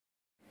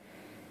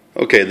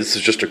Okay, this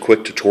is just a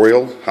quick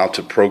tutorial how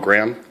to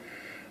program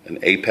an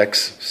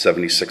Apex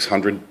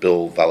 7600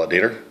 bill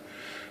validator.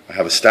 I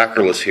have a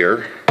stackerless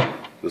here.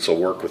 This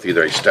will work with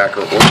either a stacker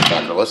or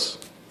stackerless.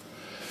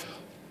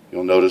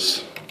 You'll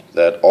notice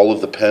that all of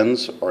the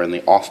pens are in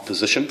the off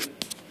position.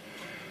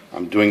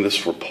 I'm doing this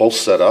for pulse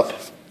setup.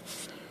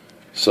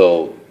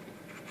 So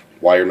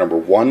wire number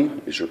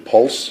 1 is your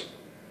pulse.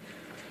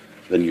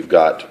 Then you've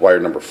got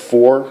wire number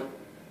 4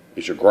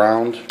 is your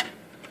ground.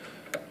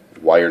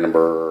 Wire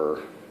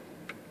number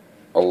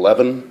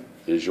 11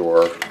 is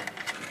your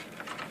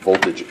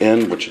voltage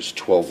in, which is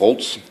 12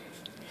 volts.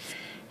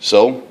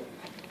 So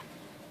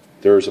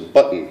there's a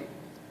button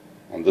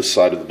on this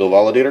side of the bill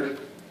validator.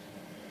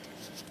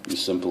 You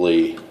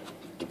simply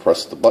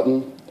depress the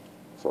button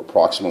for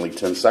approximately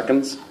 10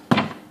 seconds.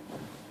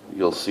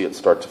 You'll see it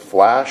start to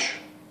flash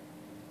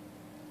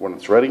when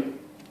it's ready.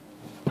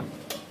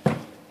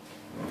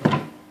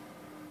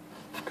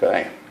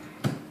 Okay.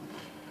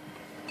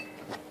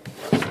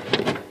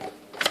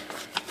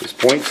 At this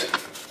point,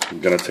 I'm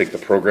going to take the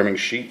programming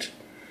sheet.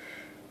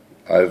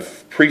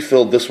 I've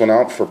pre-filled this one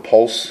out for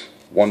pulse,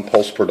 1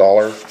 pulse per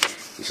dollar.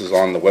 This is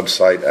on the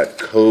website at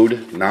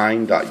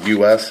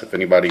code9.us if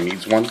anybody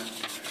needs one.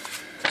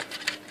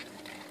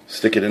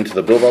 Stick it into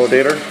the bill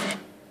validator.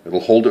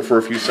 It'll hold it for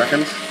a few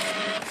seconds.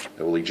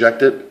 It will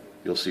eject it.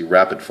 You'll see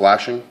rapid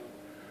flashing.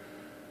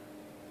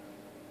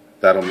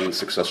 That'll mean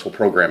successful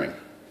programming.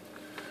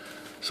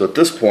 So at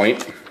this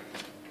point,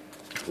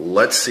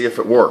 let's see if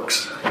it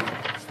works.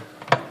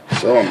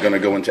 So I'm going to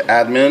go into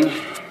admin.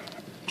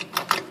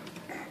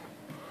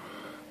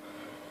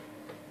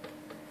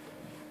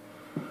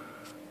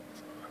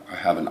 I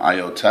have an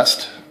I/O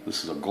test.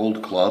 This is a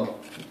Gold Club.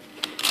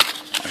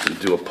 I can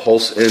do a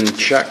pulse in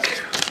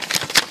check.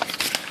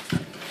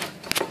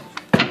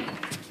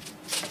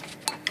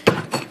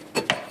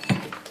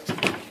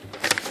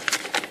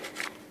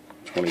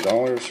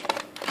 $20.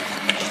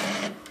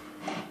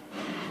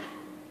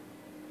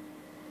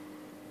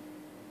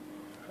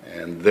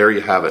 And there you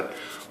have it.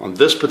 On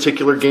this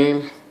particular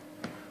game,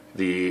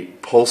 the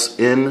pulse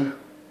in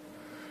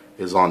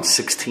is on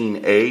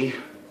 16A.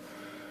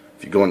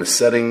 If you go into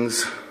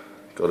settings,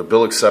 go to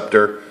bill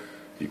acceptor,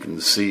 you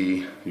can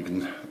see,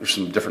 there's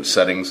some different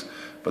settings,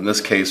 but in this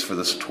case, for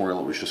this tutorial,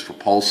 it was just for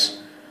pulse,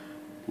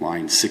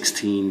 line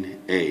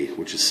 16A,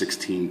 which is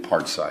 16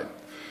 part side.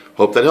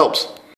 Hope that helps.